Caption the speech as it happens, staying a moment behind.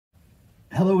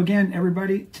Hello again,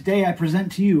 everybody. Today I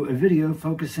present to you a video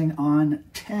focusing on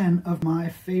 10 of my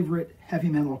favorite heavy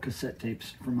metal cassette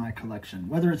tapes from my collection,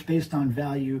 whether it's based on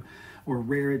value or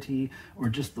rarity or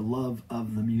just the love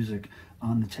of the music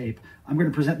on the tape. I'm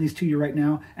going to present these to you right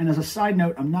now, and as a side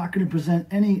note, I'm not going to present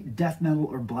any death metal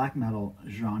or black metal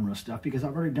genre stuff because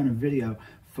I've already done a video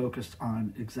focused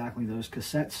on exactly those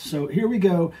cassettes. So here we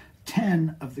go,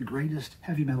 10 of the greatest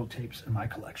heavy metal tapes in my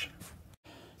collection.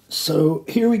 So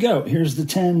here we go. Here's the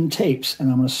 10 tapes, and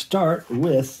I'm going to start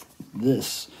with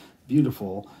this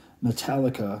beautiful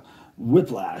Metallica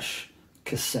Whiplash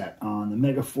cassette on the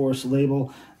Megaforce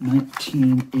label,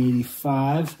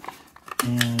 1985.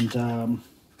 And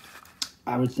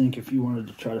I would think if you wanted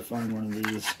to try to find one of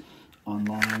these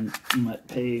online, you might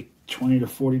pay $20 to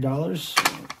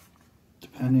 $40,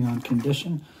 depending on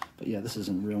condition. But yeah, this is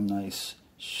in real nice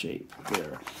shape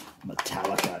there,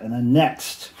 Metallica. And then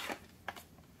next,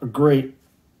 a great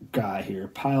guy here,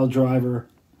 Pile Driver,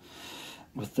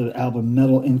 with the album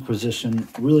Metal Inquisition.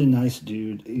 Really nice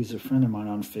dude. He's a friend of mine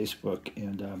on Facebook,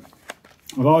 and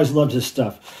I've always loved his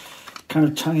stuff. Kind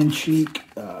of tongue-in-cheek,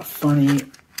 funny,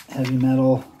 heavy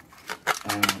metal.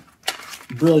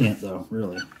 Brilliant, though,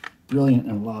 really. Brilliant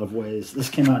in a lot of ways. This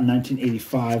came out in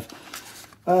 1985.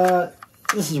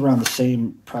 This is around the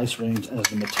same price range as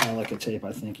the Metallica tape,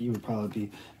 I think. You would probably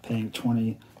be paying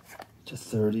 $20 to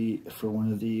 $30 for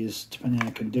one of these, depending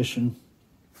on condition.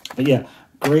 But yeah,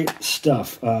 great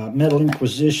stuff. Metal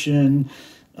Inquisition,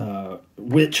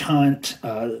 Witch Hunt,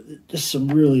 just some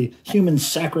really Human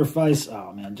Sacrifice.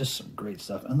 Oh man, just some great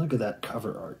stuff. And look at that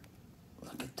cover art.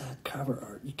 Look at that cover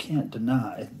art. You can't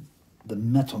deny the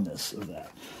metalness of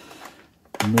that.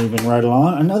 Moving right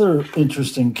along, another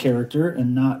interesting character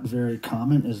and not very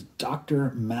common is Dr.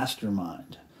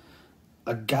 Mastermind,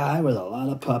 a guy with a lot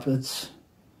of puppets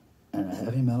and a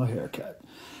heavy metal haircut.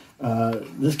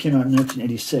 This came out in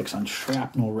 1986 on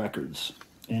Shrapnel Records.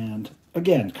 And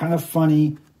again, kind of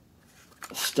funny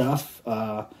stuff.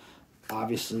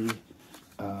 Obviously,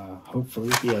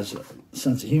 hopefully he has a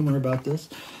sense of humor about this.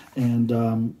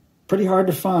 And pretty hard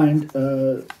to find.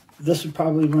 This would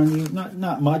probably run you,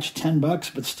 not much,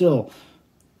 $10, but still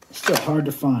hard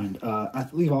to find. I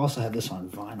believe I also have this on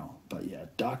vinyl. But yeah,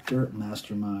 Dr.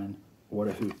 Mastermind, what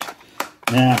a hoot.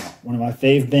 Now, one of my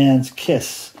fave bands,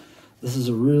 Kiss. This is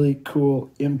a really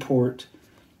cool import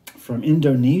from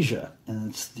Indonesia, and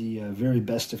it's the very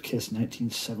best of Kiss,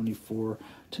 1974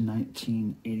 to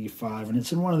 1985. And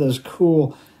it's in one of those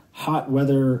cool hot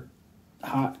weather,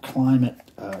 hot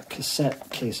climate cassette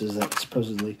cases that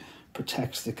supposedly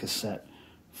protects the cassette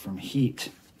from heat.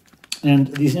 And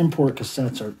these import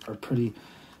cassettes are pretty,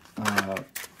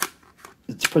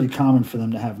 it's pretty common for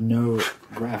them to have no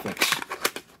graphics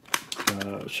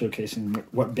showcasing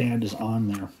what band is on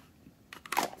there.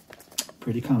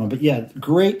 Pretty common. But yeah,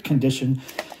 great condition.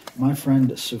 My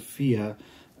friend Sophia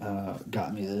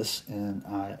got me this, and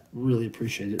I really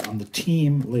appreciate it. On the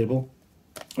Team label,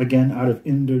 again, out of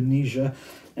Indonesia.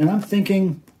 And I'm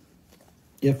thinking,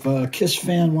 if a Kiss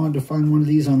fan wanted to find one of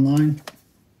these online,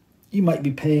 you might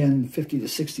be paying $50 to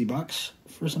 $60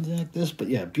 for something like this. But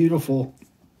yeah, beautiful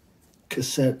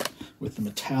cassette with the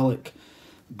metallic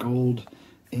gold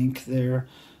ink there.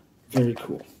 Very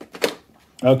cool.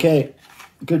 Okay,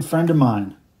 a good friend of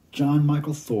mine, John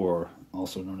Michael Thor,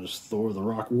 also known as Thor the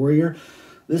Rock Warrior.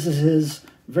 This is his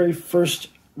very first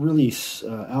release,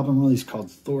 album release,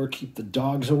 called Thor Keep the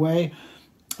Dogs Away.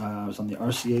 It was on the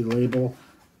RCA label.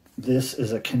 This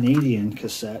is a Canadian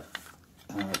cassette.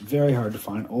 Very hard to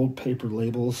find. Old paper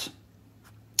labels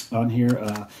on here.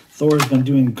 Thor's been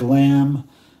doing glam,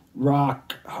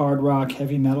 rock, hard rock,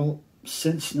 heavy metal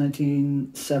since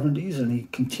 1970s, and he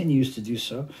continues to do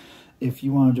so. If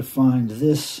you wanted to find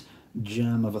this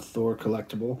gem of a Thor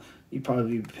collectible, you'd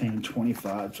probably be paying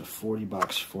 $25 to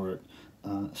 $40 for it,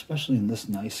 especially in this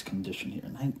nice condition here,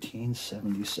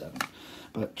 1977.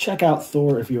 But check out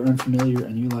Thor if you're unfamiliar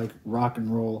and you like rock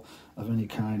and roll of any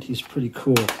kind. He's pretty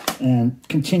cool. And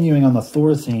continuing on the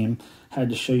Thor theme, had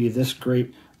to show you this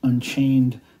great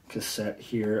Unchained cassette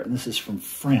here, and this is from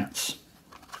France.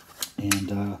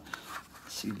 And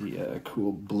see the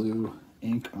cool blue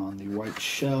ink on the white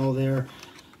shell there.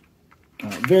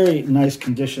 Very nice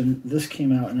condition. This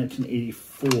came out in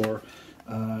 1984.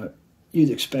 You'd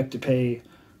expect to pay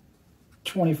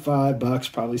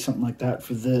 $25, probably something like that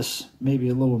for this, maybe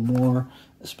a little more,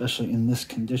 especially in this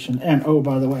condition. And oh,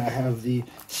 by the way, I have the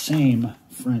same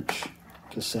French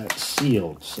cassette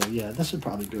sealed. So yeah, this would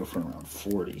probably go for around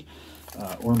 $40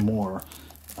 or more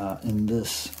in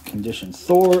this condition.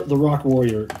 Thor the Rock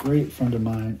Warrior, great friend of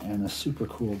mine and a super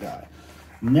cool guy.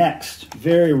 Next,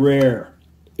 very rare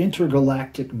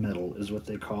Intergalactic Metal is what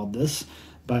they called this,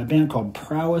 by a band called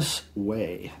Prowess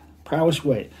Way. Prowess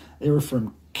Way. They were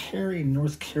from Cary,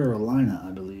 North Carolina,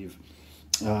 I believe.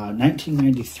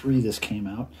 1993 this came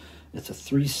out. It's a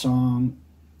 3-song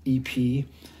EP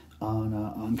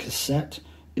on cassette.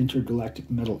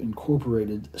 Intergalactic Metal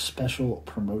Incorporated special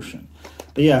promotion.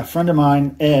 But yeah, a friend of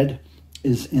mine, Ed,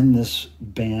 is in this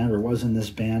band, or was in this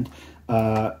band.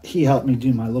 He helped me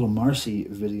do my Little Marcy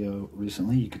video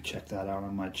recently. You could check that out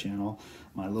on my channel,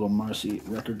 my Little Marcy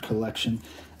record collection.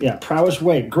 Yeah, Prowess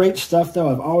Way. Great stuff, though.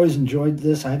 I've always enjoyed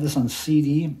this. I have this on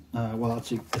CD. Well,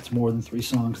 it's more than 3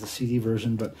 songs, the CD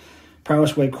version, but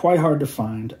Prowess Way, quite hard to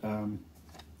find.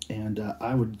 And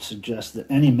I would suggest that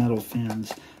any metal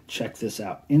fans check this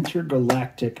out.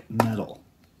 Intergalactic Metal.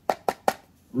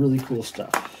 Really cool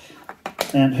stuff.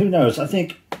 And who knows, I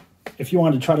think if you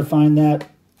wanted to try to find that,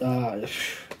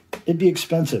 it'd be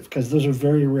expensive because those are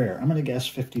very rare. I'm going to guess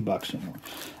 $50 or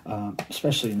more,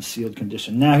 especially in sealed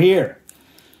condition. Now here,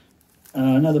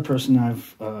 another person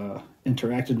I've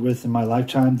interacted with in my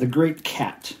lifetime, the Great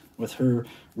Kat, with her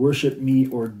Worship Me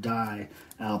or Die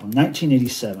album,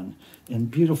 1987, in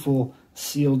beautiful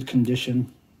sealed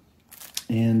condition.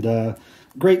 And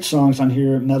great songs on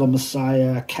here, Metal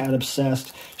Messiah, Cat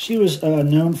Obsessed. She was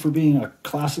known for being a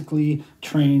classically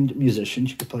trained musician.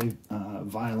 She could play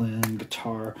violin,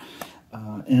 guitar,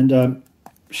 and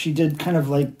she did kind of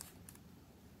like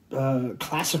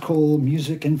classical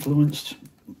music influenced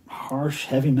harsh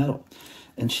heavy metal.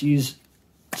 And she's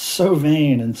so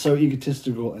vain and so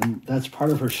egotistical, and that's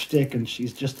part of her shtick, and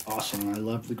she's just awesome. And I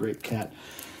love the Great Kat.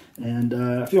 And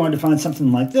if you wanted to find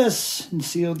something like this in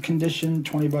sealed condition,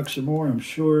 $20 or more, I'm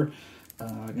sure.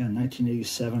 Again,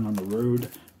 1987 on the Road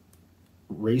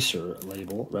Racer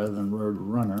label rather than Road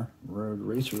Runner, Road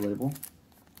Racer label.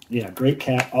 Yeah, Great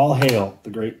Kat. All hail the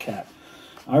Great Kat.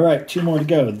 All right, 2 more to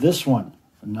go. This one,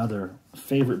 another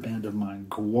favorite band of mine,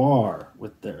 Gwar,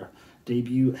 with their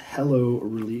debut Hello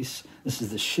release. This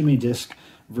is the Shimmy Disc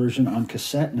version on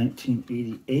cassette,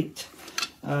 1988.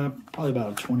 Probably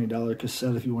about a $20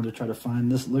 cassette if you want to try to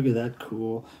find this. Look at that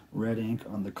cool red ink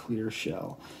on the clear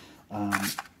shell.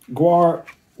 Gwar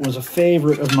was a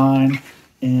favorite of mine,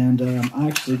 and I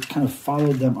actually kind of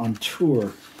followed them on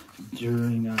tour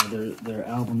during their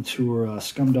album tour,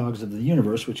 Scumdogs of the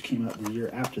Universe, which came out the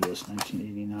year after this,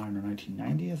 1989 or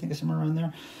 1990, I think, somewhere around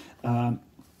there.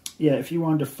 Yeah, if you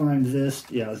wanted to find this,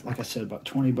 yeah, like I said, about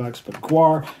 $20. But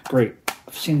Gwar, great.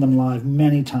 I've seen them live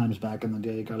many times back in the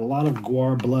day. Got a lot of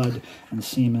Gwar blood and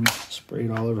semen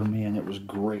sprayed all over me, and it was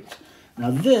great.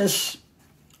 Now this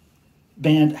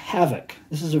band, Havoc.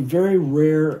 This is a very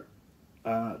rare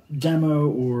demo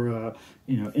or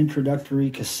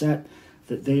introductory cassette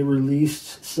that they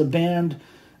released. It's a band,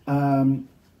 I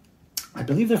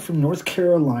believe they're from North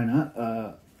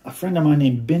Carolina. A friend of mine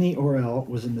named Benny Orell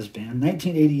was in this band.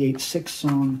 1988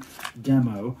 6-song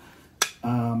demo.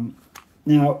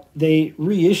 Now, they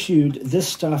reissued this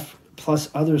stuff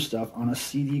plus other stuff on a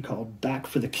CD called Back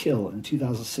for the Kill in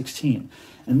 2016.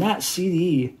 And that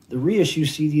CD, the reissue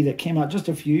CD that came out just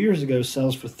a few years ago,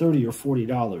 sells for $30 or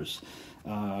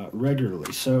 $40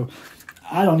 regularly. So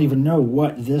I don't even know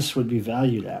what this would be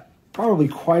valued at. Probably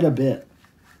quite a bit.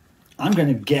 I'm going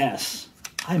to guess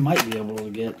I might be able to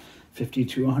get $50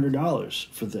 to $100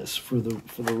 for this, for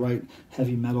the right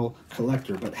heavy metal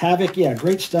collector. But Havoc, yeah,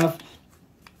 great stuff.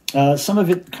 Some of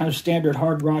it kind of standard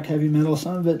hard rock heavy metal.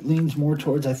 Some of it leans more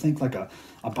towards, I think, like a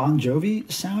Bon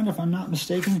Jovi sound, if I'm not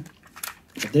mistaken.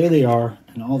 But there they are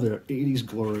in all their 80s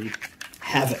glory.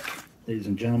 Havoc, ladies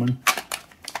and gentlemen.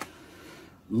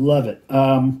 Love it.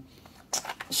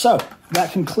 So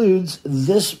that concludes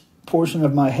this portion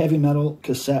of my heavy metal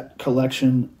cassette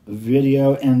collection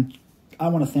video. And I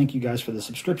want to thank you guys for the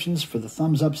subscriptions, for the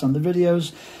thumbs ups on the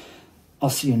videos. I'll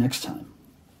see you next time.